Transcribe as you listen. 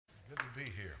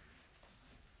be here.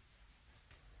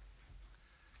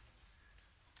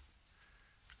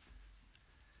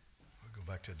 We'll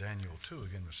go back to Daniel 2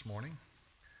 again this morning.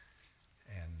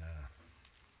 And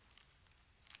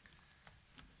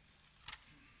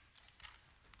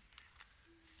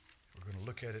we're going to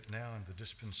look at it now in the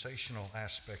dispensational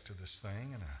aspect of this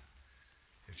thing, and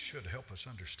it should help us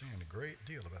understand a great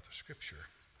deal about the Scripture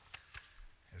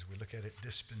as we look at it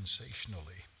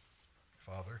dispensationally.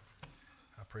 Father,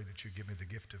 I pray that you give me the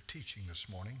gift of teaching this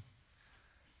morning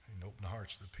and open the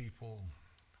hearts of the people.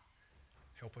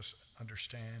 Help us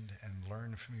understand and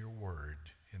learn from your word.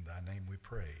 In thy name we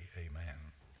pray. Amen.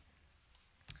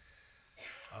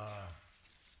 A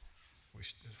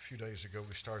few days ago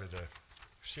we started a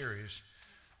series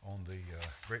on the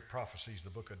great prophecies,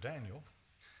 the book of Daniel.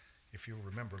 If you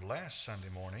remember last Sunday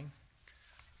morning,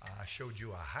 I showed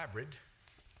you a hybrid,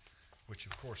 which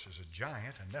of course is a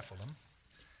giant, a Nephilim.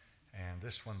 And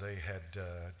this one they had,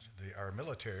 our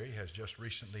military has just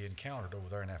recently encountered over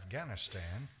there in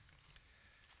Afghanistan.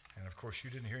 And of course you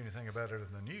didn't hear anything about it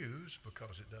in the news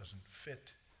because it doesn't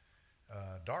fit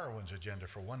Darwin's agenda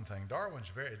for one thing. Darwin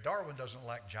doesn't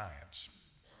like giants.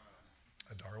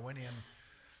 A Darwinian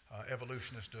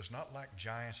evolutionist does not like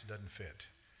giants. It doesn't fit.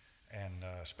 And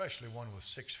especially one with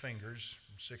 6 fingers,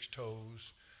 6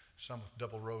 toes, some with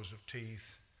double rows of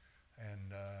teeth,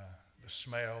 and the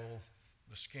smell,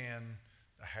 the skin,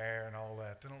 the hair, and all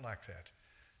that. They don't like that,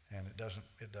 and it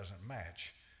doesn't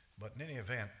match. But in any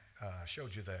event, I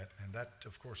showed you that, and that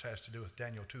of course has to do with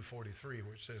Daniel 2:43,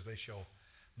 where it says they shall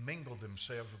mingle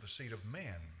themselves with the seed of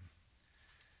men.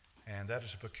 And that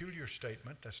is a peculiar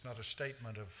statement. That's not a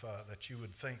statement of that you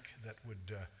would think that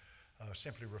would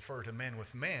simply refer to men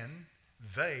with men.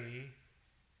 They,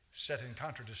 set in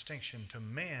contradistinction to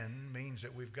men, means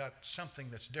that we've got something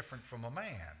that's different from a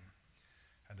man.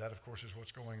 And that, of course, is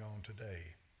what's going on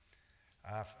today.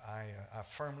 I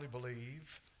firmly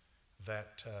believe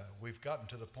that we've gotten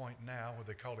to the point now where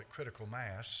they call it critical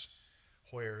mass,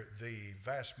 where the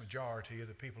vast majority of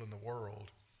the people in the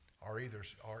world are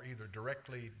either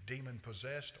directly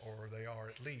demon-possessed or they are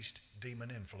at least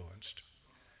demon-influenced.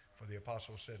 For the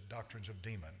apostle said doctrines of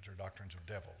demons or doctrines of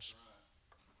devils.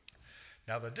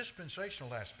 Now, the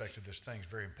dispensational aspect of this thing is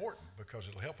very important because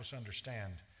it'll help us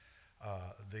understand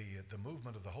the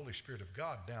movement of the Holy Spirit of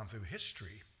God down through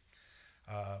history.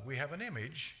 We have an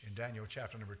image in Daniel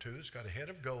chapter number 2. It's got a head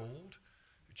of gold,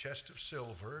 a chest of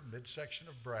silver, midsection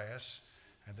of brass,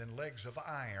 and then legs of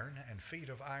iron and feet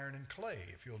of iron and clay.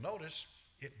 If you'll notice,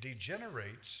 it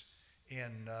degenerates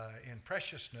in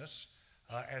preciousness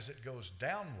as it goes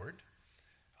downward,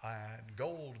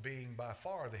 gold being by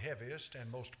far the heaviest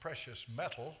and most precious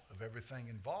metal of everything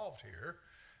involved here.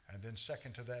 And then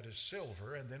second to that is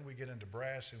silver, and then we get into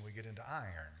brass and we get into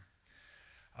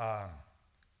iron.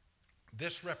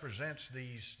 This represents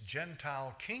these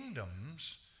Gentile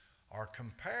kingdoms are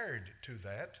compared to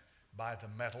that by the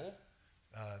metal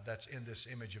that's in this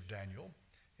image of Daniel.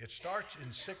 It starts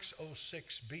in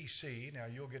 606 BC. Now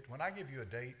you'll get, when I give you a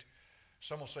date,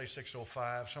 some will say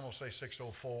 605, some will say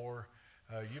 604.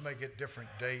 You may get different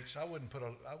dates. I wouldn't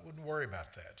worry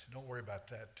about that. Don't worry about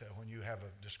that when you have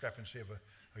a discrepancy of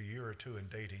a year or two in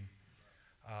dating.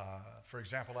 For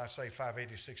example, I say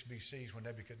 586 BC is when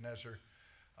Nebuchadnezzar,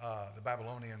 the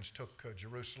Babylonians took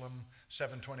Jerusalem.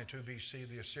 722 BC,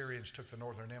 the Assyrians took the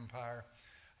northern empire.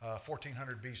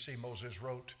 1400 BC, Moses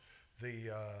wrote the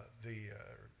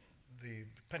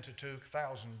Pentateuch.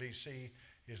 1000 BC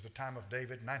is the time of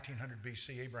David. 1900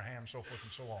 BC, Abraham, so forth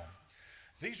and so on.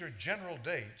 These are general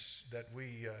dates that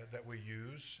we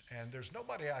use, and there's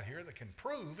nobody out here that can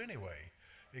prove anyway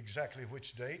exactly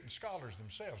which date, and scholars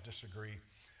themselves disagree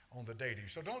on the dating.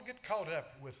 So don't get caught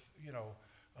up with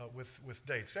with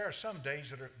dates. There are some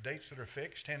dates that are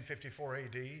fixed. 1054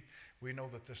 AD. We know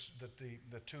that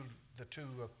the two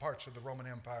parts of the Roman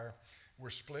Empire were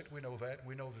split. We know that.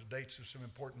 We know the dates of some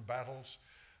important battles.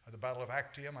 The Battle of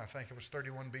Actium, I think it was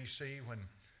 31 BC when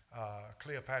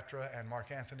Cleopatra and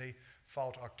Mark Antony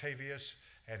fought Octavius,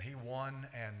 and he won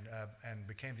and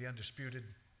became the undisputed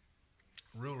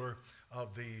ruler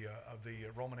of the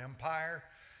Roman Empire.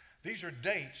 These are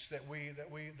dates that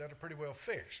are pretty well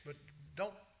fixed, but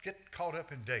don't get caught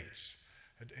up in dates.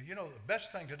 You know, the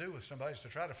best thing to do with somebody is to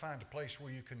try to find a place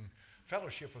where you can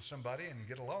fellowship with somebody and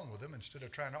get along with them instead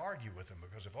of trying to argue with them,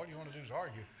 because if all you want to do is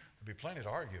argue, there'll be plenty to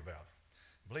argue about.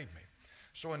 Believe me.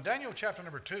 So in Daniel chapter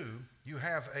number 2, you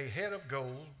have a head of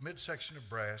gold, midsection of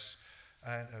brass,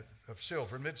 of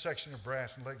silver, midsection of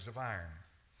brass, and legs of iron.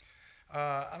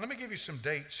 And let me give you some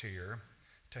dates here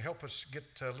to help us get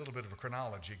a little bit of a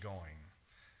chronology going.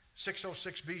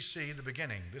 606 BC, the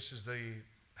beginning. This is the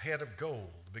head of gold,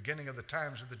 the beginning of the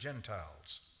times of the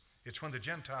Gentiles. It's when the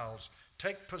Gentiles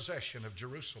take possession of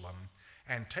Jerusalem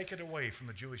and take it away from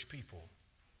the Jewish people.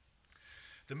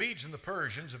 The Medes and the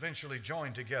Persians eventually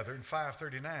joined together in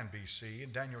 539 BC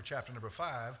in Daniel chapter number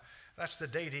 5. That's the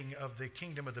dating of the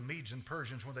kingdom of the Medes and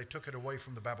Persians when they took it away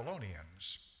from the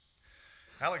Babylonians.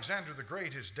 Alexander the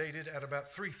Great is dated at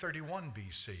about 331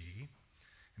 BC.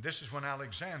 And this is when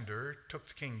Alexander took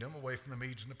the kingdom away from the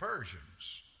Medes and the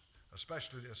Persians,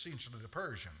 essentially the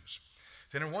Persians.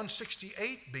 Then in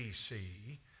 168 BC,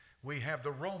 we have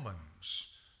the Romans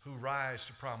who rise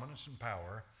to prominence and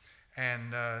power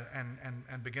and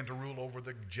begin to rule over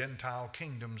the Gentile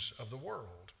kingdoms of the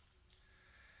world.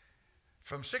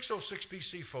 From 606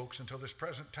 BC, folks, until this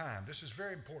present time, this is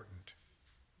very important.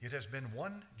 It has been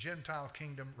one Gentile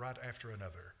kingdom right after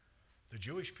another. The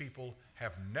Jewish people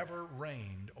have never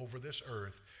reigned over this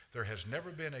earth. There has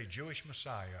never been a Jewish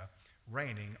Messiah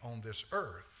reigning on this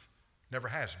earth. Never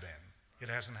has been. It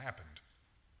hasn't happened.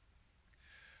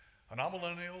 An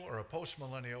amillennial or a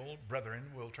postmillennial brethren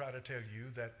will try to tell you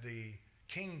that the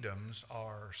kingdoms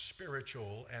are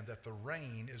spiritual and that the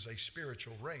reign is a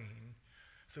spiritual reign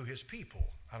through his people.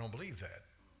 I don't believe that.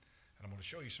 And I'm going to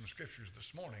show you some scriptures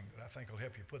this morning that I think will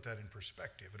help you put that in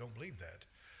perspective. I don't believe that.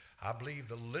 I believe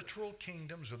the literal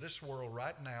kingdoms of this world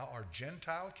right now are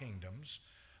Gentile kingdoms,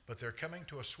 but they're coming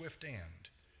to a swift end.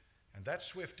 And that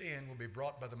swift end will be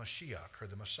brought by the Mashiach, or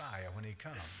the Messiah, when he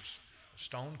comes. A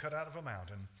stone cut out of a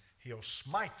mountain, he'll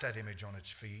smite that image on its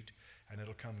feet, and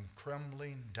it'll come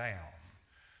crumbling down.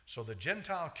 So the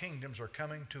Gentile kingdoms are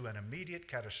coming to an immediate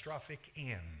catastrophic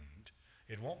end.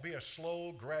 It won't be a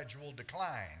slow, gradual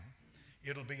decline.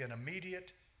 It'll be an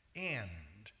immediate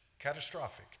end,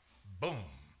 catastrophic. Boom,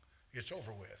 it's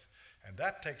over with. And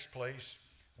that takes place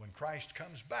when Christ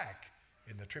comes back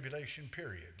in the tribulation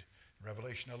period.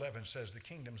 Revelation 11 says the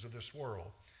kingdoms of this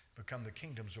world become the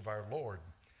kingdoms of our Lord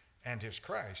and his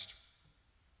Christ.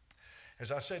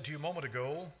 As I said to you a moment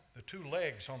ago, the two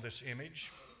legs on this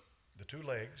image, the two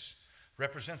legs,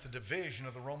 represent the division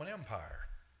of the Roman Empire.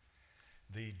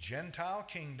 The Gentile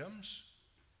kingdoms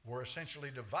were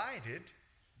essentially divided,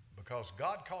 because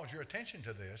God calls your attention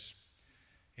to this.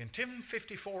 In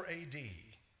 1054 AD,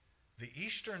 the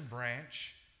eastern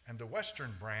branch and the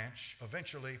western branch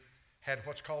eventually had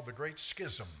what's called the Great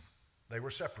Schism. They were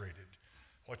separated.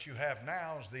 What you have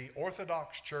now is the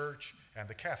Orthodox Church and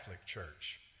the Catholic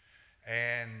Church.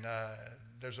 And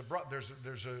there's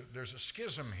a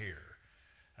schism here,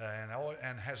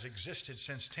 and has existed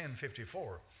since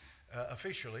 1054.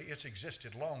 Officially, it's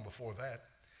existed long before that.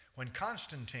 When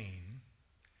Constantine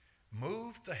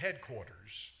moved the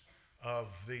headquarters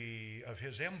of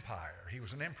his empire, he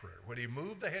was an emperor. When he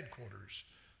moved the headquarters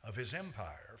of his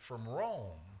empire from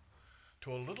Rome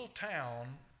to a little town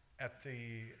at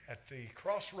the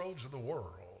crossroads of the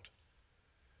world,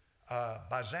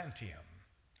 Byzantium,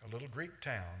 a little Greek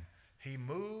town, he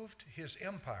moved his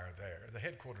empire there, the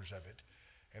headquarters of it,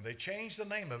 and they changed the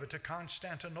name of it to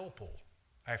Constantinople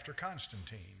after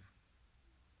Constantine.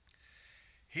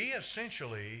 He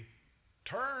essentially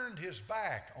turned his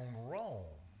back on Rome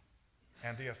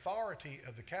and the authority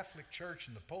of the Catholic Church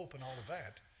and the Pope and all of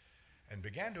that, and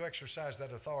began to exercise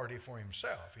that authority for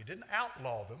himself. He didn't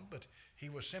outlaw them, but he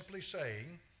was simply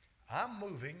saying, I'm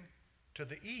moving to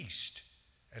the east.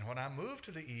 And when I move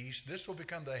to the east, this will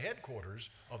become the headquarters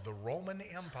of the Roman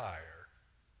Empire.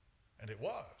 And it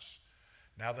was.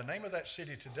 Now, the name of that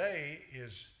city today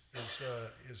is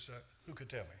who could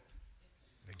tell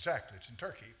me? Exactly, it's in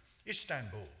Turkey,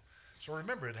 Istanbul. So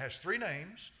remember, it has three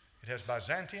names. It has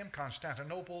Byzantium,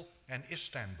 Constantinople, and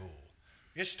Istanbul.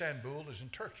 Istanbul is in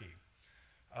Turkey.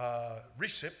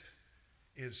 Recep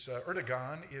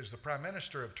Erdogan is the prime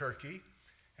minister of Turkey,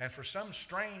 and for some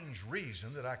strange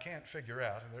reason that I can't figure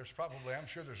out, and I'm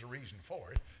sure there's a reason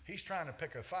for it, he's trying to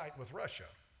pick a fight with Russia.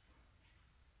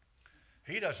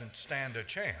 He doesn't stand a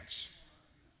chance.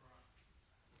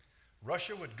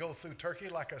 Russia would go through Turkey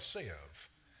like a sieve.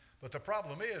 But the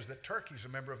problem is that Turkey's a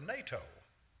member of NATO.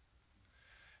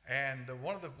 And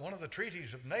one of the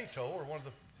treaties of NATO, or one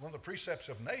of the precepts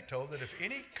of NATO, that if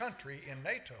any country in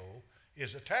NATO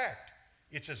is attacked,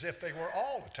 it's as if they were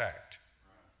all attacked.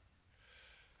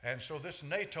 And so this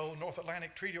NATO, North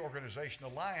Atlantic Treaty Organization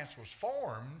alliance, was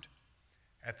formed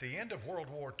at the end of World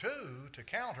War II to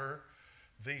counter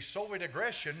the Soviet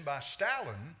aggression by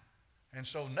Stalin. And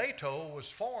so NATO was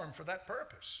formed for that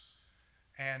purpose.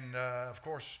 And of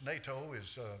course, NATO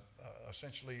is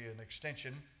essentially an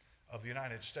extension of the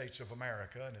United States of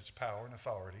America and its power and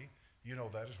authority. You know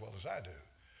that as well as I do.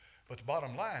 But the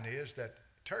bottom line is that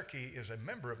Turkey is a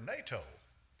member of NATO.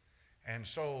 And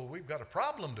so we've got a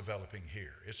problem developing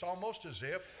here. It's almost as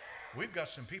if we've got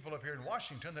some people up here in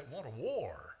Washington that want a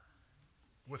war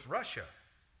with Russia.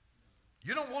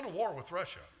 You don't want a war with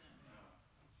Russia.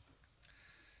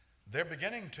 They're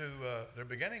beginning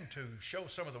to show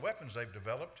some of the weapons they've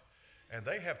developed, and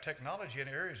they have technology in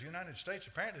areas the United States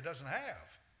apparently doesn't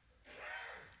have.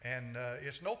 And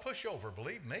it's no pushover,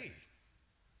 believe me.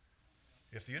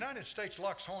 If the United States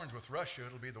locks horns with Russia,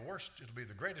 it'll be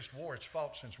the greatest war it's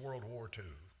fought since World War II.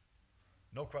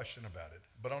 No question about it.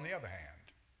 But on the other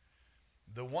hand,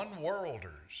 the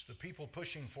one-worlders, the people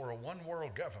pushing for a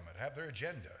one-world government, have their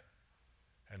agenda.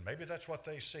 And maybe that's what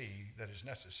they see that is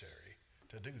necessary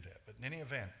to do that. But in any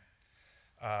event,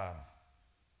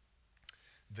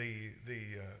 the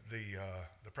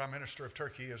Prime Minister of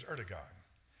Turkey is Erdogan.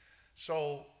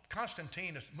 So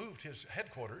Constantine has moved his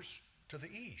headquarters to the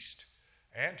east.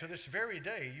 And to this very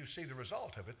day, you see the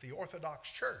result of it, the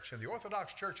Orthodox Church. And the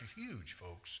Orthodox Church is huge,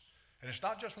 folks. And it's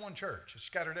not just one church. It's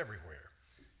scattered everywhere.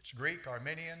 It's Greek,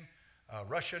 Armenian,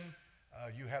 Russian.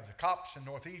 You have the Copts in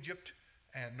North Egypt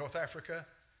and North Africa.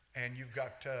 And you've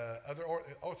got other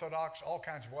Orthodox, all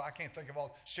kinds of, well, I can't think of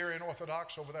all, Syrian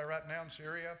Orthodox over there right now in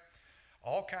Syria.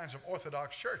 All kinds of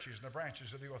Orthodox churches and the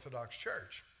branches of the Orthodox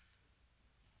Church.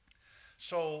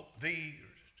 So the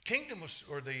kingdom was,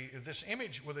 or this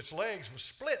image with its legs was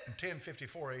split in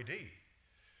 1054 AD.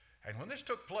 And when this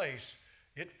took place,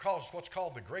 it caused what's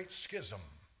called the Great Schism.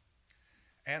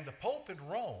 And the Pope in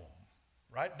Rome,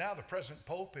 right now the present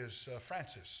Pope is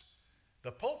Francis.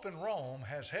 The Pope in Rome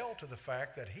has held to the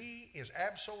fact that he is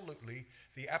absolutely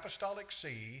the apostolic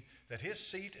see, that his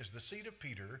seat is the seat of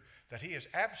Peter, that he is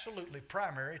absolutely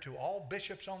primary to all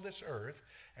bishops on this earth,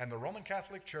 and the Roman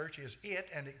Catholic Church is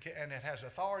it, and it has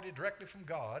authority directly from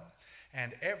God,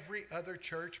 and every other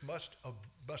church must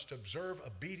observe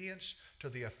obedience to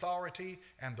the authority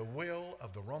and the will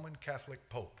of the Roman Catholic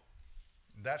Pope.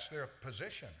 That's their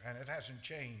position, and it hasn't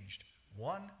changed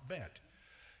one bit.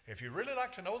 If you'd really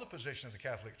like to know the position of the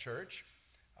Catholic Church,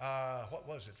 what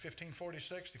was it,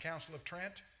 1546, the Council of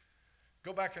Trent?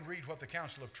 Go back and read what the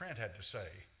Council of Trent had to say.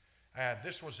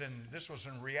 This was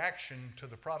in reaction to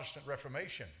the Protestant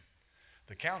Reformation.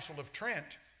 The Council of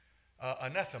Trent,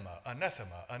 anathema,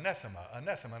 anathema, anathema,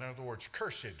 anathema, in other words,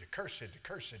 cursed, cursed,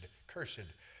 cursed, cursed.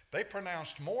 They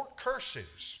pronounced more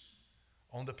curses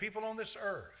on the people on this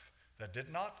earth that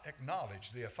did not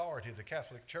acknowledge the authority of the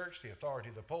Catholic Church, the authority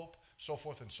of the Pope, so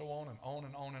forth and so on and on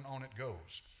and on and on it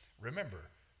goes. Remember,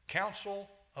 Council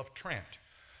of Trent.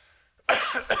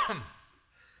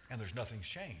 And there's nothing's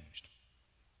changed.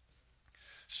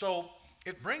 So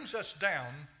it brings us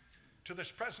down to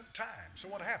this present time. So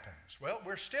what happens? Well,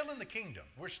 we're still in the kingdom.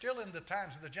 We're still in the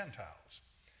times of the Gentiles.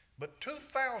 But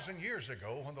 2,000 years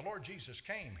ago, when the Lord Jesus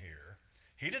came here,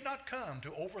 he did not come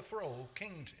to overthrow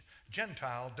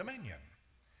Gentile dominion.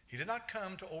 He did not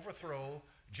come to overthrow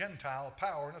Gentile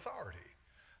power and authority.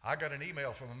 I got an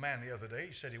email from a man the other day.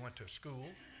 He said he went to school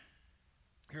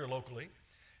here locally,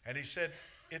 and he said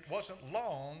it wasn't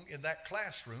long in that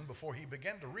classroom before he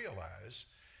began to realize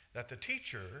that the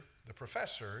teacher, the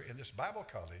professor in this Bible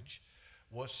college,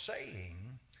 was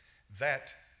saying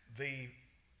that the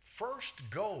first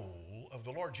goal of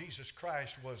the Lord Jesus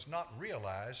Christ was not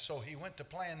realized, so he went to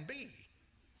plan B.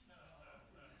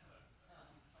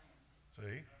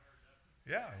 See?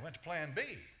 Yeah, he went to plan B.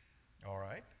 All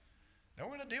right. Now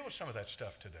we're going to deal with some of that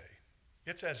stuff today.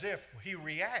 It's as if he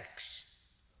reacts.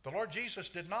 The Lord Jesus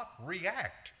did not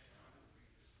react.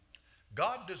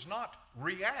 God does not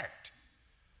react.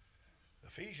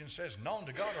 Ephesians says, known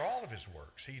to God are all of his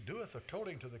works. He doeth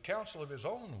according to the counsel of his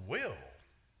own will.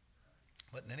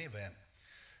 But in any event,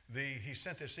 he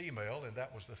sent this email, and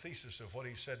that was the thesis of what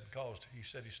he said caused. He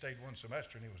said he stayed one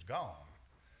semester and he was gone.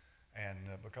 And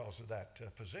because of that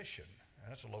position. And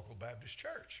that's a local Baptist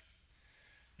church.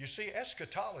 You see,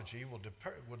 eschatology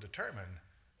will determine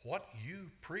what you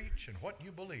preach and what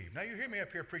you believe. Now, you hear me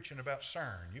up here preaching about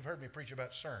CERN. You've heard me preach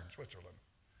about CERN, Switzerland.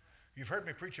 You've heard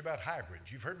me preach about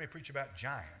hybrids. You've heard me preach about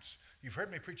giants. You've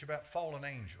heard me preach about fallen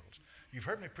angels. You've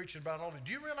heard me preaching about all that.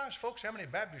 Do you realize, folks, how many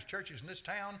Baptist churches in this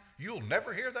town, you'll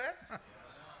never hear that?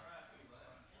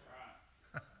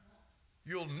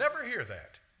 You'll never hear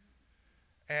that.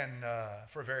 And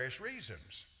for various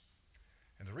reasons.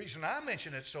 And the reason I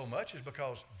mention it so much is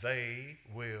because they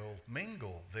will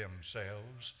mingle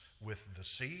themselves with the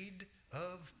seed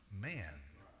of men.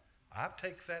 I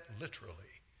take that literally.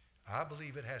 I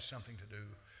believe it has something to do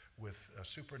with a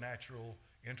supernatural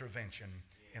intervention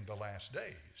in the last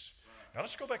days. Now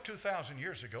let's go back 2,000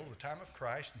 years ago to the time of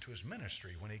Christ and to his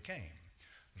ministry when he came.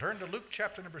 Turn to Luke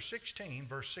chapter number 16,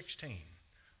 verse 16.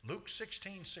 Luke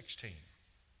 16:16.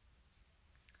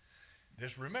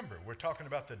 Remember, we're talking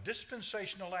about the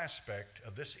dispensational aspect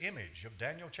of this image of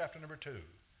Daniel chapter number 2.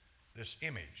 This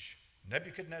image,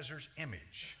 Nebuchadnezzar's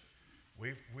image.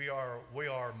 We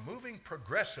are moving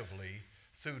progressively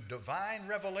through divine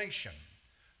revelation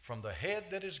from the head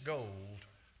that is gold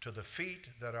to the feet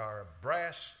that are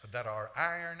brass, that are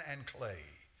iron and clay.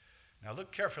 Now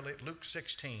look carefully at Luke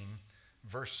 16,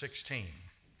 verse 16.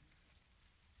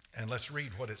 And let's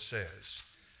read what it says.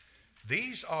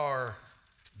 These are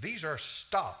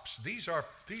stops. These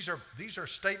are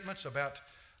statements about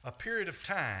a period of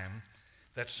time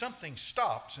that something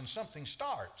stops and something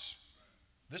starts.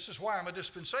 This is why I'm a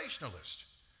dispensationalist.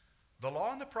 The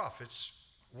law and the prophets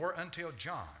were until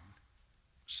John.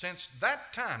 Since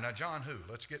that time, now John who?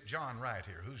 Let's get John right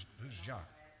here. Who's John?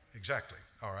 Exactly.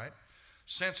 All right.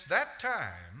 Since that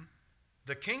time,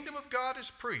 the kingdom of God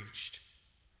is preached.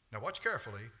 Now watch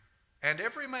carefully. And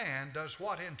every man does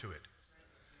what into it?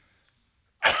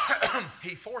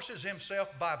 He forces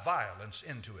himself by violence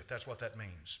into it. That's what that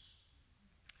means.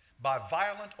 By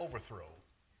violent overthrow.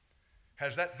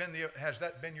 Has that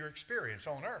been your experience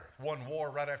on earth? One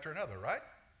war right after another, right?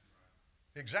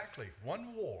 Exactly.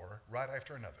 One war right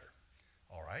after another.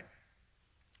 All right.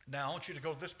 Now I want you to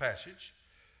go to this passage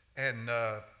and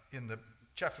in the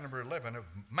chapter number 11 of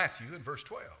Matthew in verse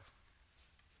 12.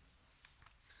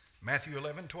 Matthew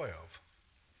 11:12.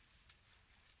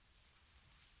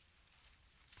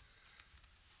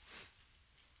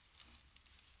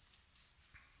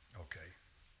 Okay.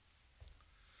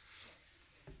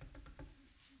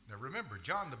 Now remember,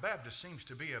 John the Baptist seems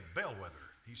to be a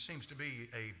bellwether. He seems to be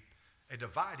a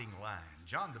dividing line.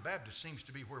 John the Baptist seems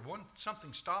to be where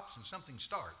something stops and something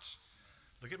starts.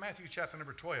 Look at Matthew chapter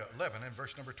number 11 and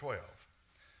verse number 12.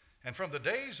 And from the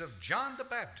days of John the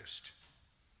Baptist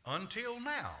until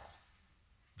now,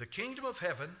 the kingdom of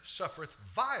heaven suffereth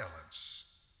violence,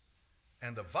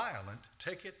 and the violent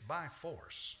take it by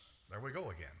force. There we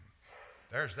go again.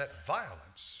 There's that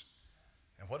violence.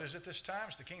 And what is it this time?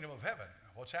 It's the kingdom of heaven.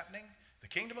 What's happening? The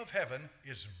kingdom of heaven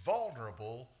is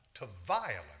vulnerable to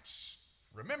violence.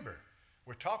 Remember,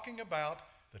 we're talking about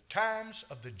the times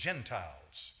of the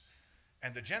Gentiles.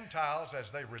 And the Gentiles,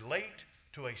 as they relate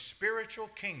to a spiritual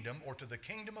kingdom or to the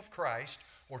kingdom of Christ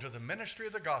or to the ministry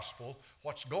of the gospel,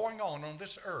 what's going on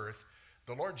this earth,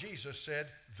 the Lord Jesus said,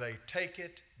 they take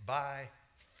it by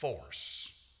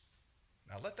force.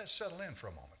 Now let that settle in for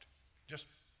a moment. Just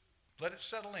let it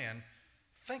settle in.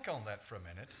 Think on that for a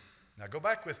minute. Now go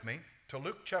back with me to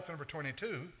Luke chapter number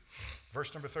 22,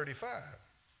 verse number 35.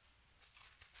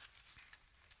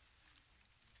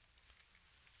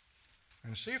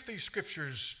 And see if these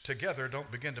scriptures together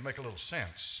don't begin to make a little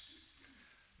sense.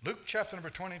 Luke chapter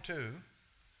number 22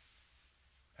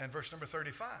 and verse number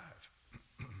 35.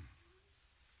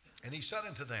 And he said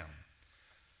unto them,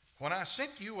 when I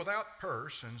sent you without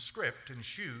purse and scrip and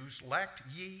shoes, lacked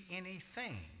ye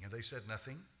anything? And they said,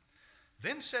 nothing.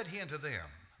 Then said he unto them,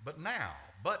 but now,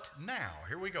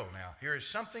 here we go now. Here is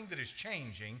something that is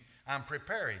changing. I'm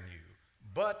preparing you.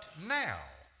 But now,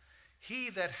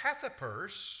 he that hath a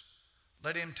purse,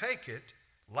 let him take it,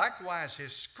 likewise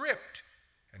his scrip,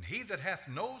 and he that hath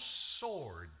no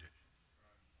sword,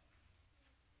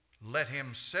 let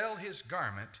him sell his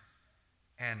garment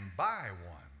and buy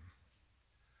one.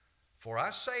 For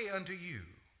I say unto you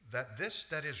that this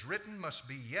that is written must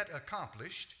be yet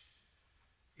accomplished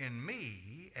in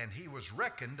me, and he was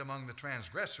reckoned among the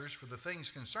transgressors for the things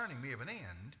concerning me of an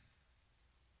end.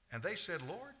 And they said,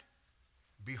 Lord,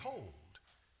 behold,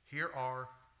 here are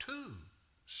 2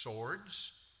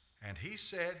 swords. And he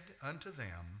said unto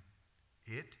them,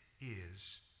 it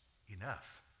is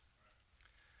enough.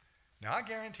 Now I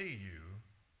guarantee you,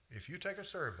 if you take a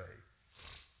survey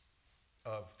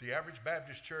of the average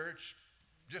Baptist church,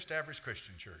 just average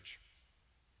Christian church,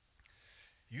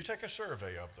 you take a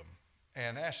survey of them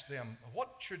and ask them,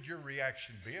 what should your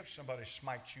reaction be if somebody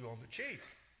smites you on the cheek?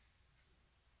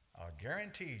 I'll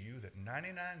guarantee you that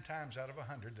 99 times out of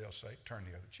 100 they'll say, turn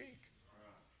the other cheek.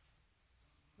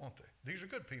 Won't they? These are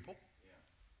good people.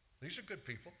 Yeah. These are good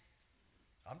people.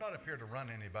 I'm not up here to run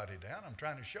anybody down. I'm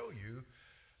trying to show you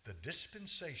the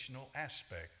dispensational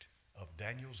aspect of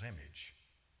Daniel's image.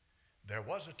 There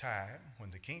was a time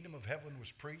when the kingdom of heaven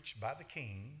was preached by the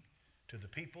king to the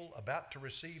people about to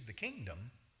receive the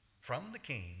kingdom from the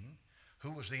king,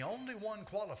 who was the only one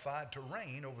qualified to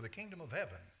reign over the kingdom of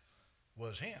heaven,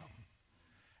 was him.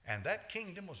 And that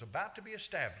kingdom was about to be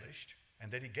established,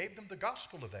 and that he gave them the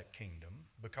gospel of that kingdom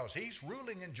because he's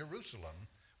ruling in Jerusalem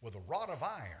with a rod of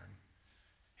iron.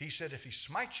 He said, if he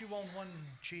smites you on one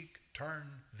cheek, turn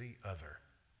the other.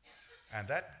 And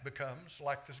that becomes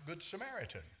like this Good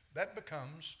Samaritan. That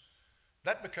becomes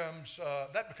That becomes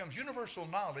universal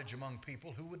knowledge among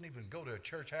people who wouldn't even go to a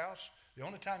church house. The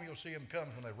only time you'll see them come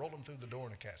is when they roll them through the door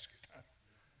in a casket.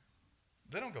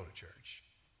 They don't go to church.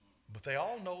 But they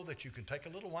all know that you can take a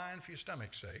little wine for your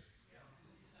stomach's sake.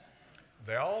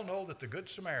 They all know that the Good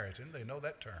Samaritan, they know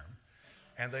that term,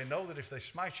 and they know that if they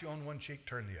smite you on one cheek,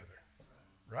 turn the other.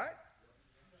 Right?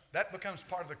 That becomes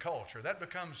part of the culture. That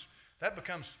becomes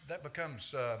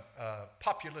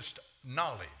populist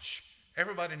knowledge.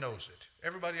 Everybody knows it.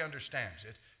 Everybody understands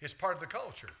it. It's part of the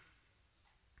culture.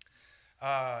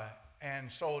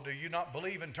 And so do you not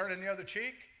believe in turning the other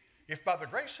cheek? If by the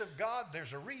grace of God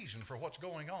there's a reason for what's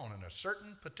going on in a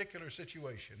certain particular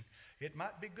situation, it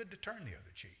might be good to turn the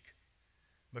other cheek,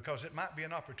 because it might be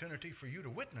an opportunity for you to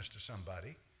witness to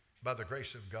somebody by the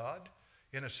grace of God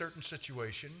in a certain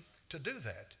situation to do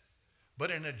that. But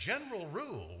in a general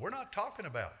rule, we're not talking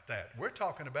about that. We're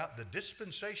talking about the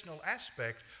dispensational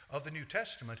aspect of the New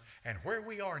Testament and where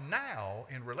we are now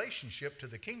in relationship to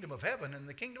the kingdom of heaven and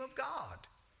the kingdom of God.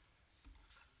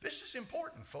 This is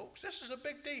important, folks. This is a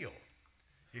big deal.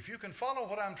 If you can follow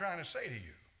what I'm trying to say to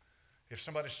you, if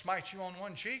somebody smites you on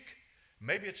one cheek,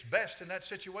 maybe it's best in that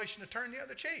situation to turn the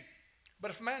other cheek.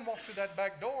 But if a man walks through that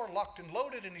back door locked and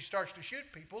loaded and he starts to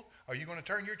shoot people, are you going to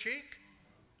turn your cheek?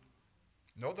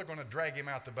 No, they're going to drag him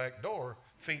out the back door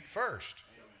feet first.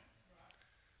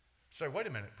 Say, wait a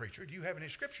minute, preacher, do you have any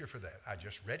scripture for that? I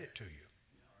just read it to you.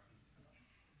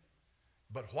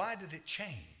 But why did it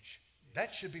change?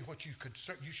 That should be what you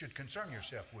should concern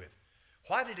yourself with.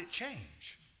 Why did it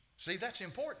change? See, that's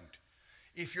important.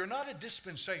 If you're not a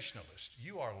dispensationalist,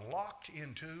 you are locked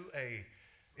into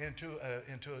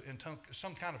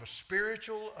some kind of a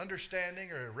spiritual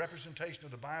understanding or a representation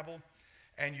of the Bible,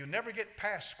 and you never get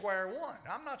past square one.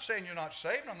 I'm not saying you're not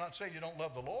saved. I'm not saying you don't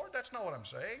love the Lord. That's not what I'm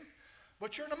saying.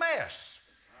 But you're in a mess.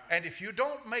 And if you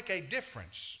don't make a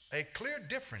difference, a clear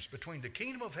difference between the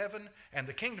kingdom of heaven and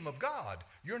the kingdom of God,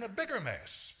 you're in a bigger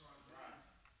mess.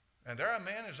 And there are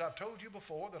men, as I've told you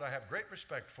before, that I have great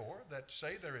respect for, that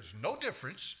say there is no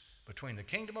difference between the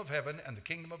kingdom of heaven and the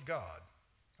kingdom of God.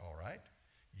 All right?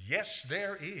 Yes,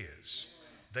 there is.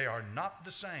 They are not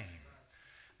the same.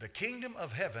 The kingdom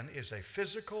of heaven is a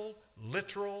physical,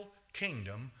 literal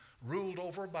kingdom ruled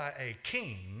over by a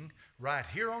king right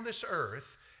here on this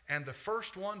earth. And the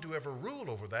first one to ever rule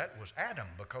over that was Adam,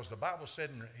 because the Bible said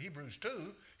in Hebrews 2,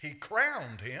 he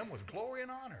crowned him with glory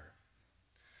and honor.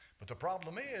 But the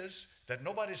problem is that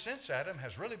nobody since Adam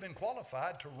has really been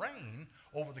qualified to reign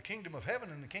over the kingdom of heaven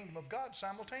and the kingdom of God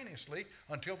simultaneously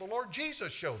until the Lord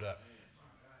Jesus showed up.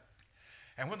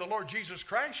 And when the Lord Jesus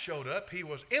Christ showed up, he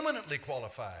was eminently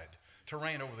qualified to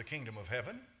reign over the kingdom of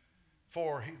heaven.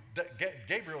 For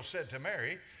Gabriel said to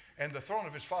Mary, and the throne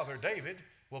of his father David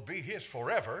will be his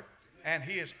forever, and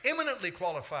he is eminently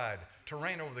qualified to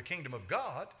reign over the kingdom of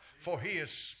God, for he is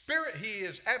spirit, he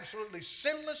is absolutely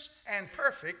sinless and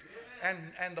perfect,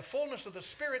 and the fullness of the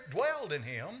Spirit dwelled in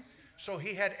him, so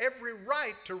he had every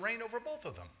right to reign over both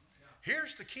of them.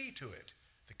 Here's the key to it.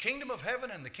 The kingdom of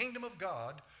heaven and the kingdom of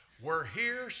God were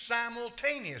here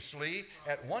simultaneously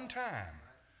at one time.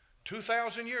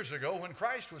 2,000 years ago when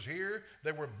Christ was here,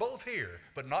 they were both here,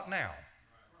 but not now.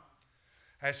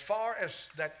 As far as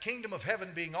that kingdom of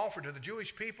heaven being offered to the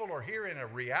Jewish people or here in a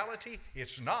reality,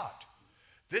 it's not.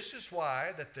 This is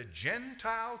why that the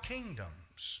Gentile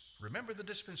kingdoms, remember the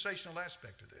dispensational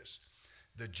aspect of this,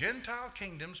 the Gentile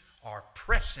kingdoms are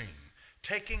pressing,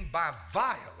 taking by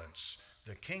violence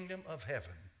the kingdom of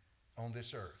heaven on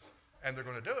this earth. And they're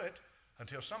going to do it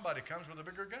until somebody comes with a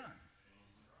bigger gun.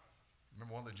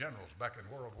 Remember one of the generals back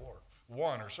in World War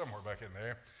I or somewhere back in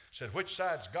there said, which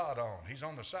side's God on? He's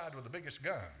on the side with the biggest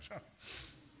guns.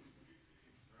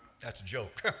 That's a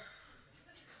joke.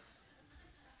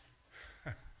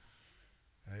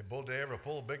 They ever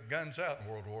pulled big guns out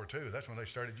in World War II. That's when they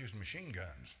started using machine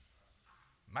guns.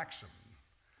 Maxim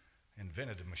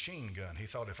invented a machine gun. He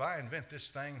thought, if I invent this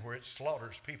thing where it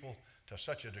slaughters people to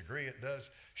such a degree it does,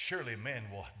 surely men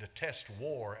will detest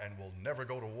war and will never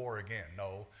go to war again.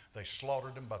 No, they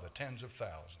slaughtered them by the tens of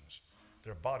thousands.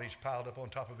 Their bodies piled up on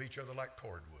top of each other like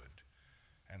cordwood.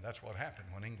 And that's what happened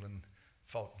when England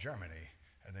fought Germany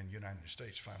and then the United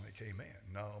States finally came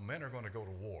in. No, men are going to go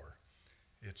to war.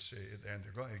 And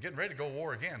they're getting ready to go to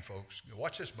war again, folks.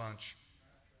 Watch this bunch.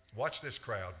 Watch this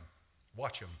crowd.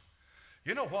 Watch them.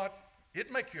 You know what?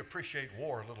 It'd make you appreciate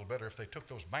war a little better if they took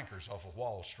those bankers off of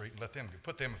Wall Street and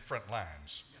put them in front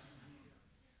lines.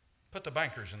 Put the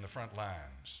bankers in the front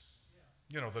lines.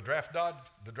 You know, the draft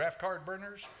card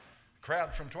burners,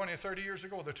 crowd from 20 or 30 years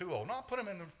ago, they're too old. No, put them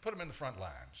in the front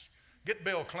lines. Get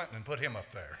Bill Clinton and put him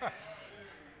up there.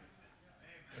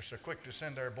 They're so quick to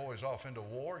send their boys off into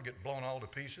war and get blown all to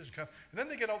pieces. And then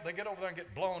they get over there and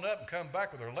get blown up and come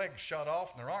back with their legs shot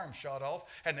off and their arms shot off,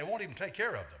 and they won't even take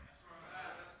care of them.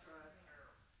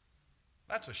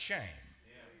 That's a shame.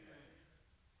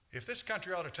 If this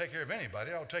country ought to take care of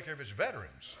anybody, it ought to take care of its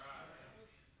veterans.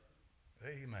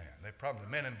 Amen. The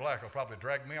men in black will probably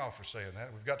drag me off for saying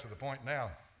that. We've got to the point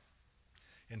now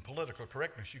in political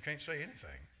correctness, you can't say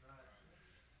anything.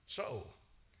 So,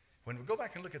 when we go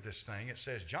back and look at this thing, it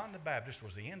says John the Baptist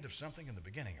was the end of something and the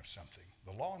beginning of something.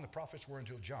 The law and the prophets were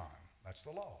until John. That's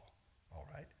the law, all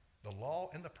right? The law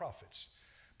and the prophets.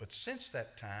 But since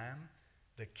that time,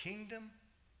 the kingdom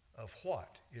of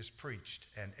what is preached,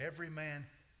 and every man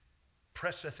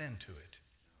presseth into it.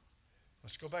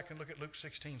 Let's go back and look at Luke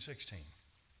 16:16.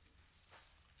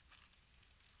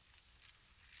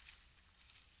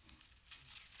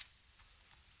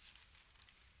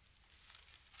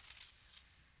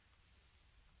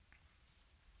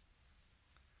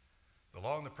 The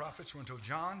law and the prophets were until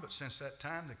John, but since that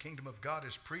time the kingdom of God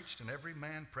is preached, and every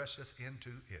man presseth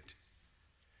into it.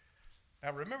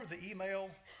 Now remember the email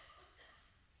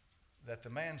that the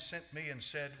man sent me and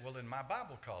said, well, in my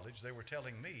Bible college, they were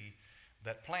telling me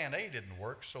that plan A didn't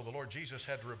work, so the Lord Jesus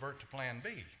had to revert to plan B.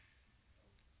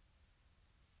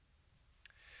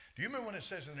 Do you remember when it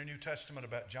says in the New Testament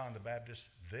about John the Baptist,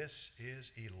 this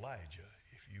is Elijah,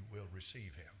 if you will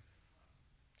receive him,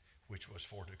 which was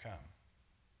for to come.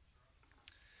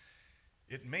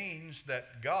 It means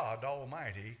that God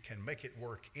Almighty can make it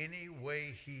work any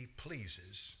way he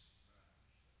pleases.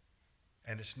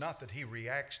 And it's not that he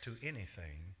reacts to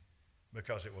anything,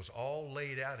 because it was all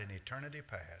laid out in eternity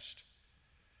past,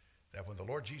 that when the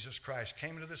Lord Jesus Christ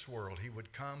came into this world, he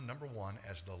would come, number one,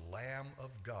 as the Lamb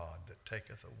of God that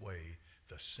taketh away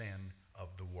the sin of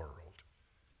the world.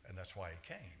 And that's why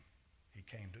he came. He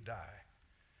came to die.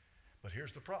 But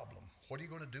here's the problem. What are you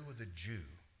going to do with the Jew?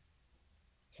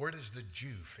 Where does the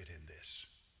Jew fit in this?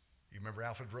 You remember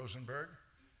Alfred Rosenberg?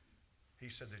 He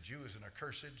said the Jew is an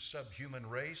accursed subhuman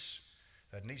race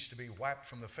that needs to be wiped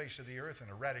from the face of the earth and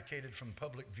eradicated from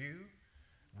public view.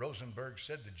 Rosenberg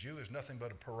said the Jew is nothing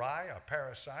but a pariah, a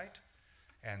parasite,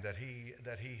 and that he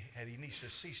needs to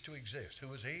cease to exist.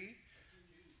 Who is he?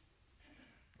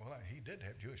 Well, he did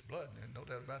have Jewish blood, no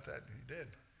doubt about that. He did.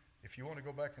 If you want to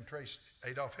go back and trace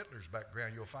Adolf Hitler's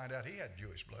background, you'll find out he had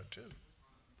Jewish blood too.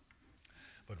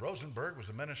 But Rosenberg was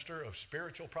a minister of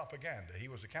spiritual propaganda. He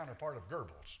was the counterpart of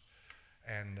Goebbels.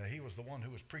 And he was the one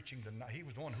who was preaching, he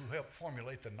was the one who helped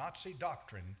formulate the Nazi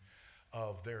doctrine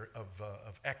of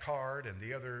Eckhart and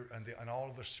and all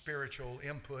of the spiritual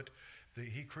input.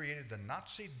 He created the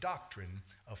Nazi doctrine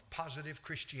of positive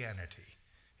Christianity.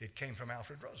 It came from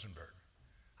Alfred Rosenberg.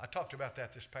 I talked about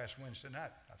that this past Wednesday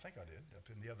night. I think I did, up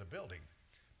in the other building.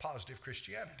 Positive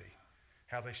Christianity.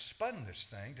 How they spun this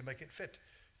thing to make it fit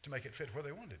where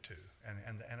they wanted to.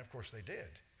 And of course they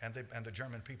did. And the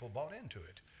German people bought into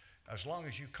it. As long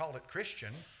as you call it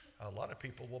Christian, a lot of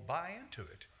people will buy into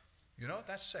it. You know,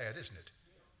 that's sad, isn't it?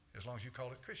 As long as you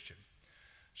call it Christian.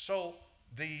 So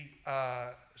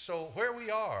where we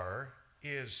are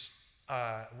is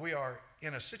we are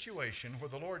in a situation where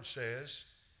the Lord says,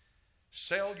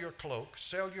 sell your cloak,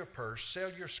 sell your purse,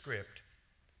 sell your script,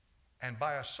 and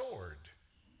buy a sword.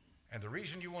 And the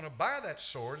reason you want to buy that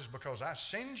sword is because I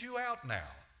send you out now.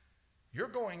 You're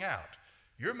going out.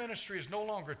 Your ministry is no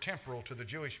longer temporal to the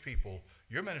Jewish people.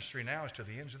 Your ministry now is to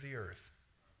the ends of the earth.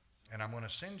 And I'm going to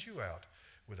send you out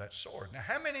with that sword. Now,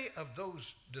 how many of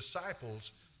those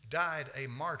disciples died a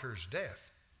martyr's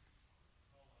death?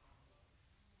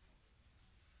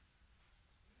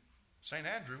 St.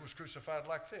 Andrew was crucified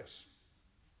like this.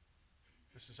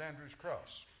 This is Andrew's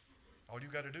cross. All you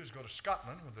got to do is go to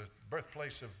Scotland, the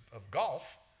birthplace of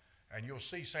golf, and you'll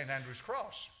see St. Andrew's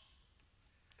cross.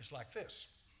 It's like this,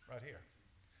 right here.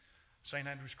 St.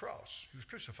 Andrew's cross. He was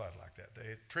crucified like that.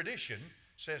 The tradition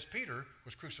says Peter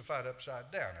was crucified upside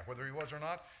down. Now, whether he was or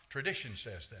not, tradition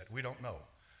says that. We don't know.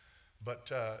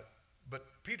 But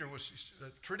Peter was,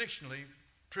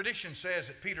 tradition says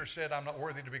that Peter said, I'm not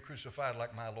worthy to be crucified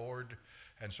like my Lord.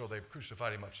 And so they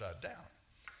crucified him upside down.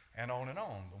 And on and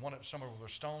on. Some were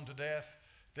stoned to death.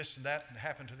 This and that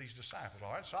happened to these disciples.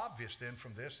 All right, it's obvious then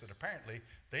from this that apparently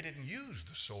they didn't use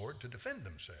the sword to defend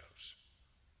themselves.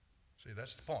 See,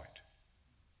 that's the point.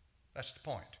 That's the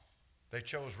point. They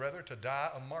chose rather to die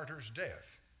a martyr's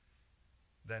death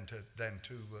than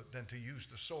to use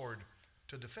the sword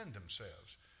to defend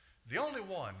themselves. The only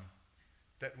one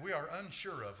that we are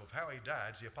unsure of how he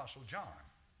died is the Apostle John.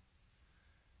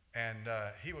 And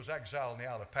he was exiled in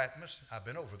the Isle of Patmos. I've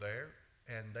been over there,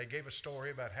 and they gave a story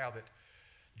about how that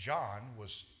John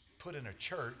was put in a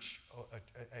church,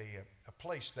 a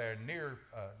place there near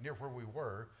where we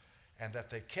were, and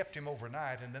that they kept him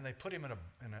overnight, and then they put him in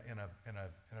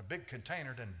a big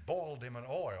container, then boiled him in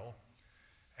oil,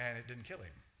 and it didn't kill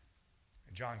him.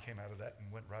 And John came out of that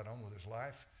and went right on with his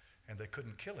life, and they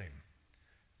couldn't kill him.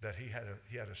 That he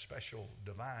had a special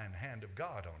divine hand of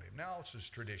God on him. Now this is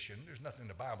tradition. There's nothing in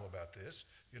the Bible about this.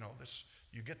 You know,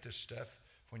 you get this stuff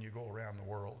when you go around the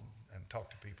world and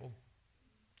talk to people.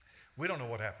 We don't know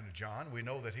what happened to John. We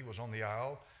know that he was on the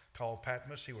isle called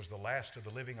Patmos. He was the last of the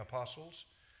living apostles.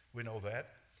 We know that.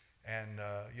 And,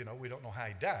 we don't know how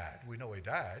he died. We know he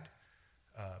died,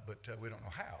 but we don't know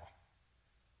how.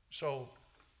 So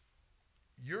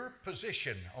your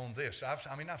position on this,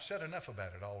 I've said enough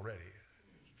about it already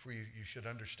for you. You should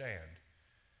understand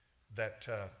that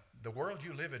the world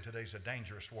you live in today is a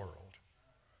dangerous world.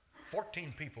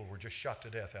 14 people were just shot to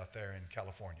death out there in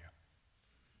California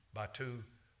by two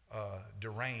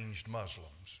deranged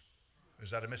Muslims. Is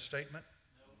that a misstatement?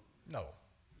 No.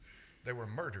 They were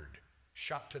murdered,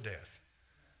 shot to death,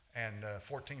 and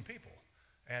 14 people.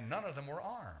 And none of them were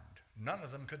armed. None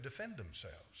of them could defend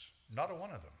themselves. Not a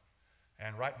one of them.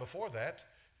 And right before that,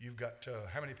 you've got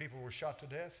how many people were shot to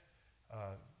death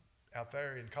out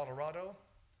there in Colorado?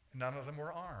 None of them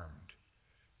were armed.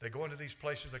 They go into these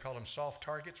places, they call them soft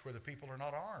targets, where the people are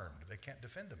not armed. They can't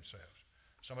defend themselves.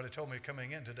 Somebody told me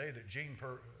coming in today that Jeanine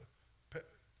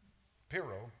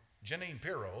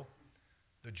Pirro,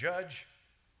 the judge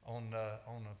on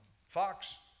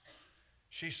Fox,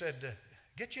 she said,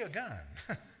 "Get you a gun."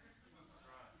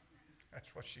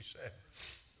 That's what she said.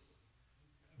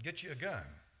 Get you a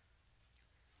gun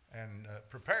and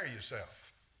prepare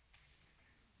yourself.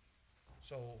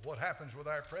 So what happens with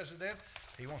our president?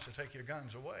 He wants to take your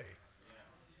guns away.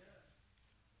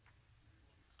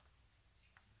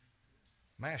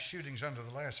 Mass shootings under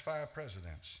the last 5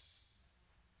 presidents.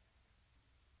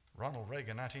 Ronald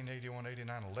Reagan,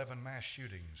 1981-89, 11 mass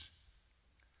shootings.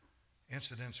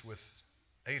 Incidents with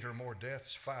 8 or more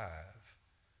deaths, 5.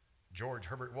 George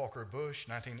Herbert Walker Bush,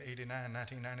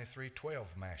 1989-1993,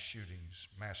 12 mass shootings,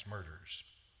 mass murders.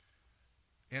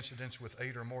 Incidents with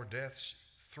 8 or more deaths,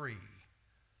 3.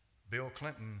 Bill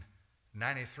Clinton,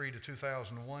 93 to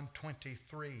 2001,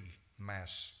 23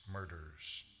 mass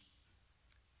murders.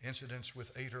 Incidents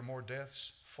with 8 or more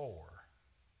deaths, 4.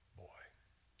 Boy.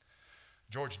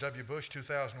 George W. Bush,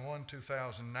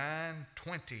 2001-2009,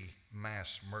 20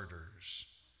 mass murders.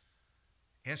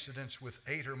 Incidents with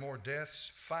 8 or more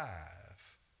deaths, 5.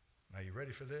 Now you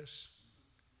ready for this?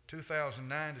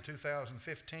 2009 to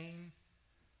 2015,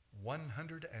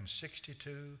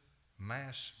 162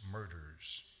 mass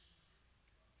murders.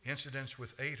 Incidents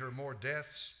with 8 or more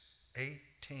deaths,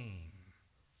 18.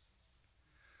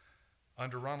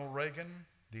 Under Ronald Reagan,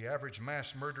 the average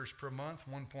mass murders per month,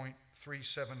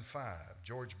 1.375.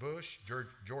 George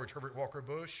Herbert Walker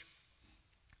Bush,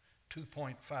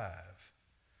 2.5.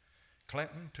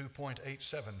 Clinton,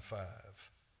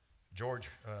 2.875. George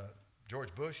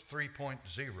Bush,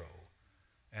 3.0.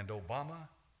 And Obama,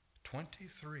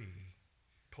 23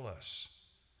 plus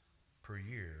per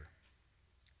year,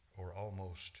 or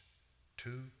almost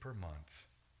 2 per month.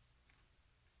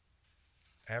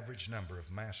 Average number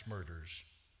of mass murders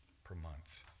per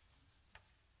month.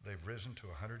 They've risen to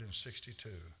 162.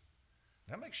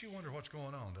 That makes you wonder what's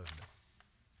going on, doesn't it?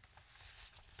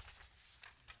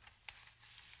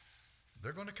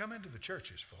 They're going to come into the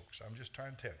churches, folks. I'm just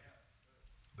trying to tell you.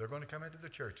 They're going to come into the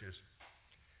churches.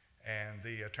 And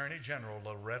the Attorney General,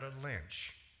 Loretta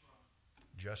Lynch,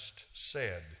 just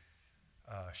said,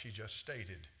 she just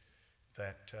stated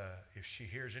that if she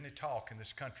hears any talk in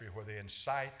this country where they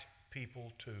incite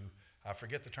people to, I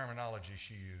forget the terminology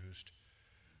she used,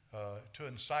 to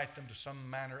incite them to some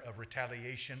manner of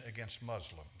retaliation against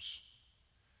Muslims,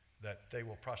 that they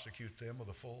will prosecute them with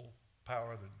the full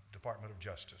power of the Department of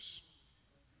Justice.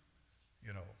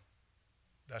 You know,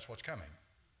 that's what's coming.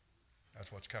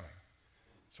 That's what's coming.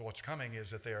 So what's coming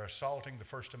is that they are assaulting the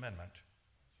First Amendment,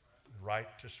 the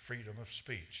right to freedom of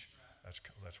speech.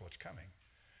 That's what's coming.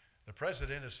 The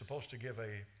president is supposed to give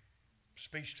a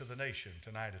speech to the nation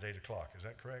tonight at 8 o'clock. Is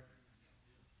that correct?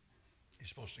 He's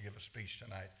supposed to give a speech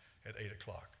tonight at 8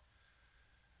 o'clock.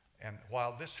 And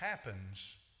while this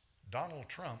happens, Donald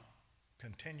Trump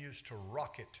continues to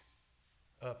rocket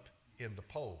up in the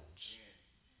polls.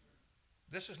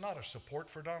 This is not a support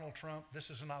for Donald Trump. This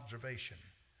is an observation.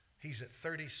 He's at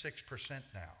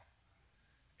 36% now.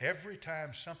 Every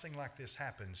time something like this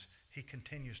happens, he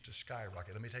continues to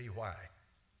skyrocket. Let me tell you why.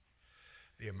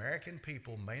 The American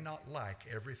people may not like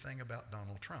everything about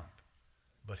Donald Trump,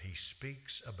 but he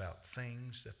speaks about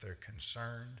things that they're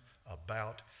concerned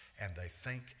about, and they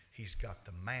think he's got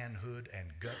the manhood and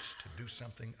guts to do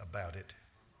something about it.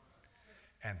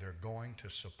 And they're going to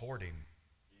support him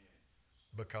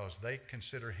because they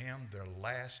consider him their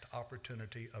last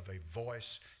opportunity of a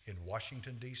voice in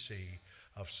Washington, D.C.,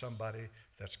 of somebody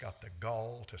that's got the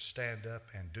gall to stand up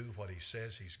and do what he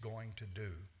says he's going to do.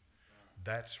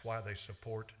 That's why they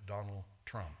support Donald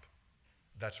Trump.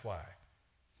 That's why.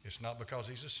 It's not because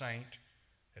he's a saint.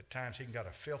 At times he can got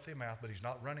a filthy mouth, but he's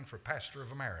not running for pastor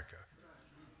of America.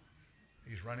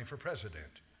 He's running for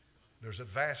president. There's a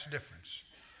vast difference,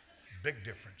 big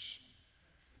difference.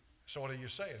 So what are you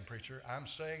saying, preacher? I'm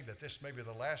saying that this may be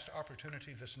the last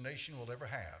opportunity this nation will ever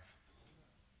have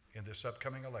in this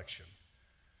upcoming election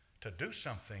to do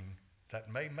something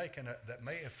that may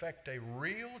affect a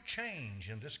real change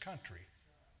in this country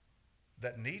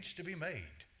that needs to be made.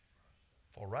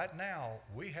 For right now,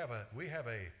 we have a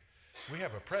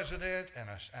president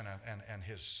and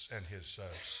his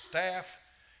staff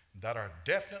that are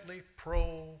definitely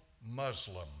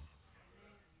pro-Muslim.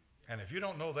 And if you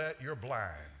don't know that, you're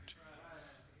blind.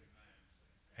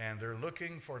 And they're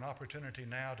looking for an opportunity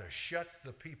now to shut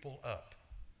the people up.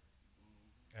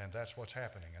 And that's what's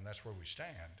happening, and that's where we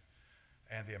stand.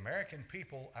 And the American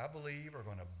people, I believe, are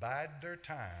going to bide their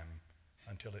time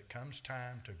until it comes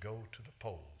time to go to the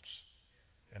polls.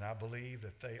 And I believe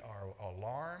that they are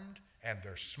alarmed, and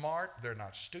they're smart, they're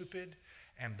not stupid,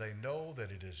 and they know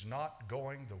that it is not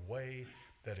going the way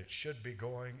that it should be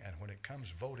going. And when it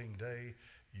comes voting day,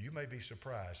 you may be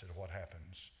surprised at what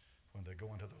happens when they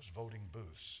go into those voting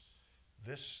booths.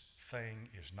 This thing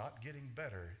is not getting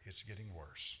better, it's getting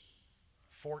worse.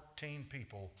 14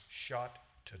 people shot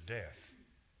to death.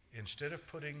 Instead of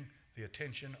putting the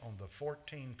attention on the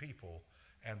 14 people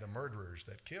and the murderers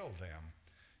that killed them,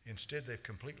 instead they've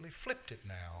completely flipped it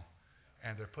now,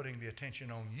 and they're putting the attention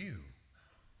on you.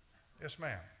 Yes,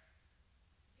 ma'am.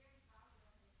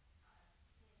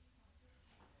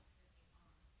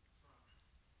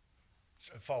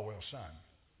 Falwell's son.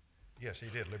 Yes, he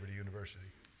did, Liberty University.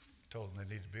 Told them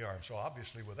they needed to be armed. So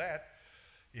obviously with that,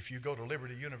 if you go to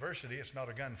Liberty University, it's not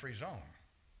a gun-free zone.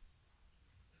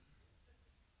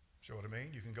 See what I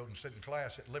mean? You can go and sit in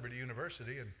class at Liberty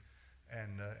University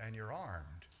and you're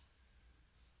armed.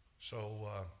 So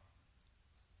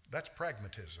that's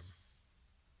pragmatism.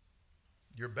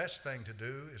 Your best thing to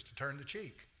do is to turn the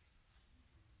cheek.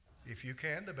 If you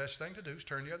can, the best thing to do is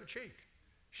turn the other cheek.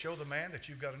 Show the man that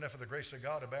you've got enough of the grace of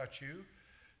God about you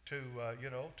to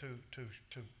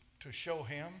show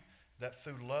him that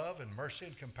through love and mercy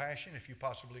and compassion, if you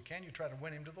possibly can, you try to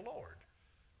win him to the Lord.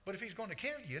 But if he's going to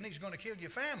kill you and he's going to kill your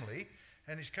family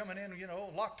and he's coming in,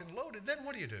 locked and loaded, then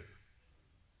what do?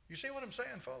 You see what I'm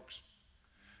saying, folks?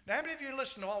 Now, how many of you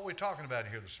listen to what we're talking about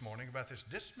here this morning about this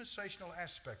dispensational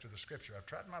aspect of the Scripture? I've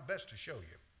tried my best to show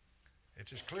you.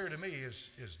 It's as clear to me as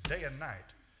day and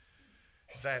night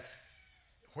that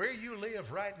where you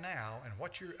live right now and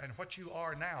what you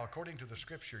are now, according to the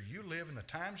Scripture, you live in the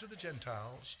times of the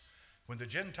Gentiles, when the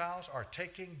Gentiles are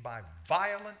taking by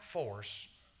violent force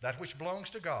that which belongs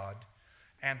to God,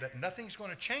 and that nothing's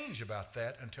going to change about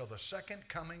that until the second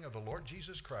coming of the Lord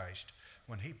Jesus Christ,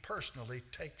 when he personally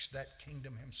takes that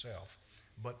kingdom himself.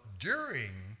 But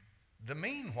during the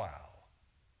meanwhile,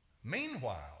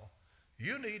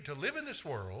 you need to live in this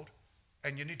world,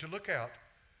 and you need to look out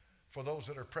for those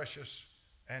that are precious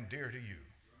and dear to you.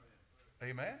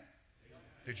 Amen?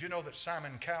 Did you know that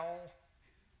Simon Cowell,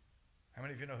 how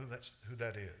many of you know who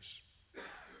that is?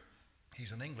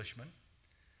 He's an Englishman,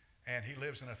 and he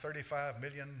lives in a 35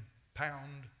 million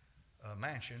pound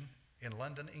mansion in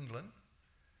London, England.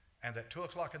 And at 2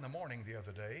 o'clock in the morning the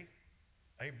other day,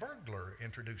 a burglar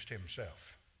introduced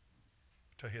himself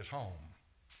to his home,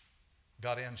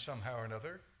 got in somehow or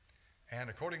another, and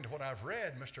according to what I've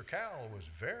read, Mr. Cowell was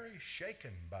very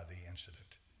shaken by the incident.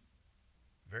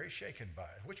 Very shaken by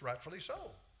it, which rightfully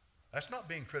so. That's not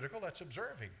being critical, that's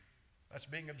observing. That's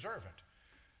being observant.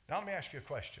 Now let me ask you a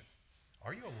question.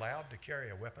 Are you allowed to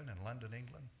carry a weapon in London,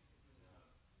 England?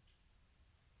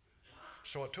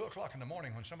 So at 2 o'clock in the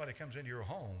morning, when somebody comes into your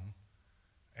home,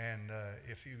 and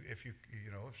if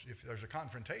there's a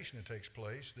confrontation that takes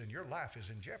place, then your life is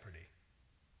in jeopardy.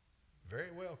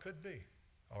 Very well could be.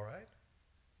 All right?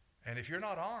 And if you're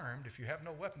not armed, if you have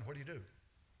no weapon, what do you do?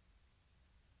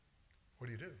 What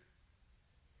do you do?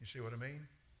 You see what I mean?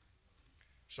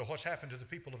 So what's happened to the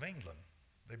people of England?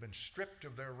 They've been stripped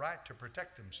of their right to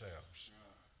protect themselves.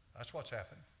 That's what's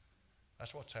happened.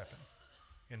 That's what's happened.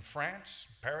 In France,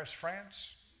 Paris,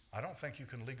 France, I don't think you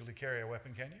can legally carry a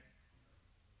weapon, can you?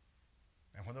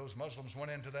 And when those Muslims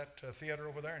went into that theater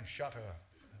over there and shot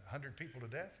 100 people to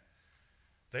death?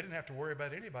 They didn't have to worry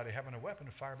about anybody having a weapon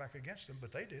to fire back against them,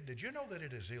 but they did. Did you know that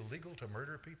it is illegal to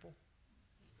murder people?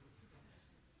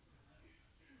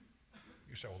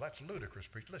 You say, well, that's ludicrous,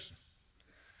 preach. Listen,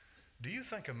 do you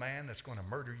think a man that's going to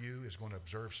murder you is going to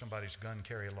observe somebody's gun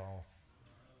carry law?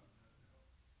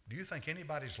 Do you think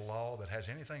anybody's law that has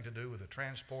anything to do with the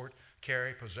transport,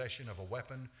 carry, possession of a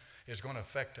weapon is going to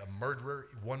affect a murderer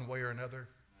one way or another?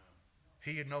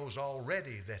 He knows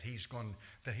already that he's going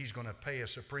to pay a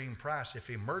supreme price. If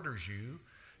he murders you,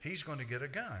 he's going to get a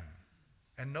gun.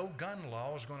 And no gun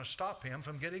law is going to stop him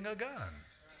from getting a gun.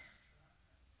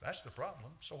 That's the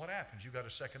problem. So what happens? You've got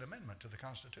a Second Amendment to the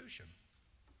Constitution.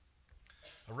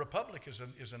 A republic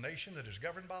is a nation that is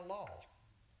governed by law.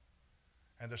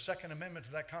 And the Second Amendment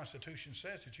to that Constitution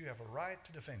says that you have a right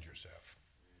to defend yourself,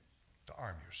 to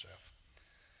arm yourself.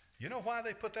 You know why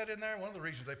they put that in there? One of the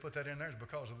reasons they put that in there is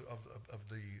because of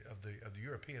the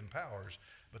European powers.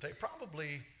 But they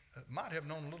probably might have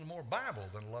known a little more Bible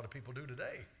than a lot of people do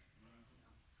today.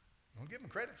 Don't give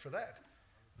them credit for that.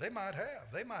 They might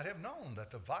have. They might have known that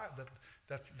the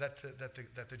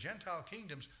Gentile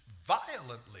kingdoms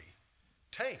violently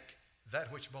take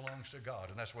that which belongs to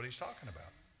God, and that's what he's talking about.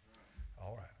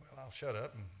 All right. Well, I'll shut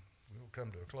up and we'll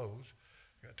come to a close.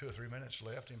 We've got 2 or 3 minutes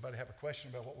left. Anybody have a question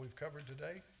about what we've covered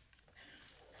today?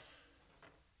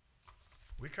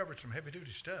 We covered some heavy-duty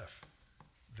stuff.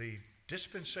 The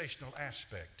dispensational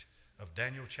aspect of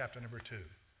Daniel chapter number 2.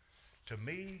 To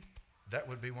me, that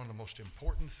would be one of the most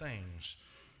important things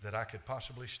that I could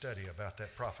possibly study about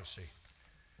that prophecy.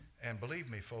 And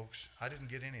believe me, folks, I didn't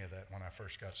get any of that when I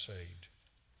first got saved.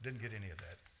 Didn't get any of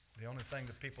that. The only thing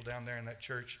that people down there in that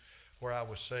church where I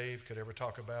was saved could ever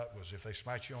talk about was if they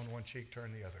smite you on one cheek,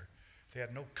 turn the other. They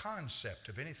had no concept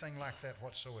of anything like that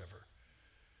whatsoever.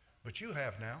 But you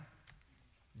have now.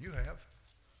 You have.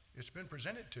 It's been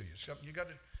presented to you. Something you got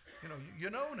to, you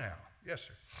know now. Yes,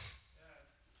 sir.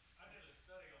 I did a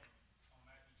study on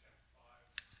Matthew chapter 5,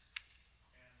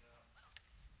 and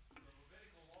the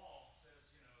Levitical law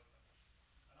says,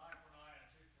 an eye for an eye and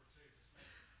a tooth for a tooth. It's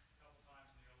mentioned a couple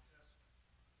times in the Old Testament.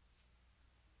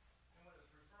 And when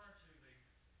it's referring to the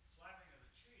slapping of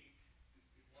the cheek,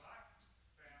 what I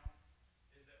found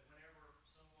is that whenever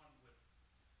someone would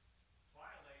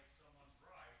violate someone's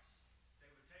rights, they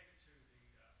would take it to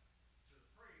the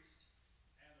priest,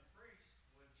 and the priest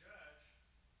would judge,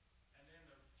 and then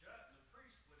the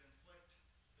priest would inflict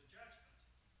the judgment.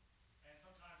 And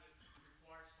sometimes it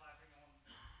required slapping on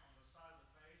the side of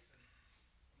the face, and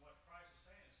what Christ is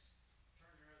saying is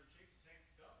turn your other cheek and take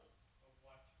double of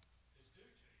what is due to you.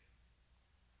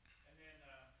 And then,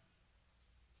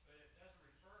 but it doesn't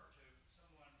refer to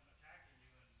someone attacking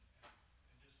you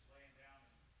and just laying down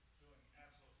and doing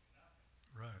absolutely nothing.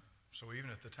 Right. So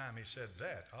even at the time he said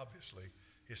that, obviously,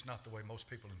 it's not the way most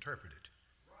people interpret it.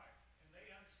 Right. And they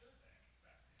understood that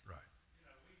back then. Right.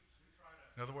 We try to...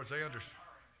 In other words, they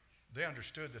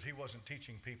understood that he wasn't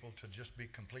teaching people to just be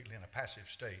completely in a passive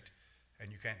state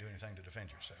and you can't do anything to defend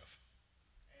yourself.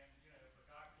 And, if a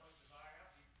guy plucks his eye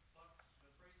out,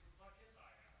 the priest would pluck his eye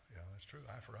out. Yeah, that's true.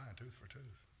 Eye for eye and tooth for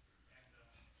tooth. And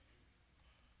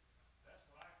that's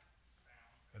what I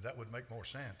found. And that would make more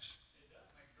sense It does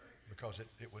make very good because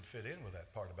it would fit in with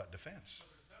that part about defense. So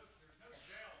there's no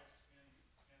jails in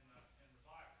the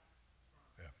Bible.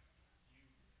 Yeah. You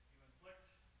inflict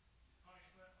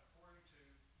punishment according to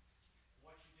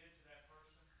what you did to that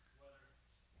person, whether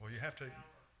Well,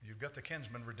 you've got the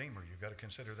kinsman redeemer. You've got to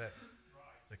consider that.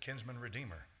 right. The kinsman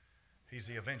redeemer. He's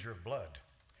the avenger of blood.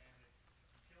 And if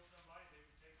you kill somebody, they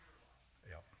would take your life.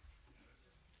 Yep.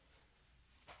 It's just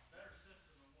a better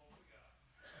system than what we got.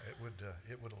 It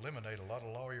would eliminate a lot of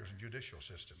lawyers and judicial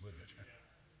system, wouldn't it?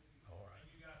 Yeah. All right.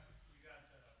 And you got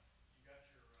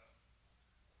your money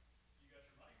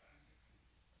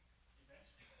back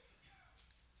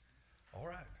eventually. All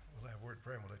right. We'll have a word of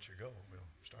prayer and we'll let you go. We'll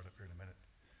start up here in a minute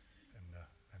and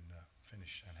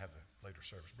finish and have the later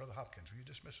service. Brother Hopkins, will you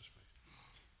dismiss us, please?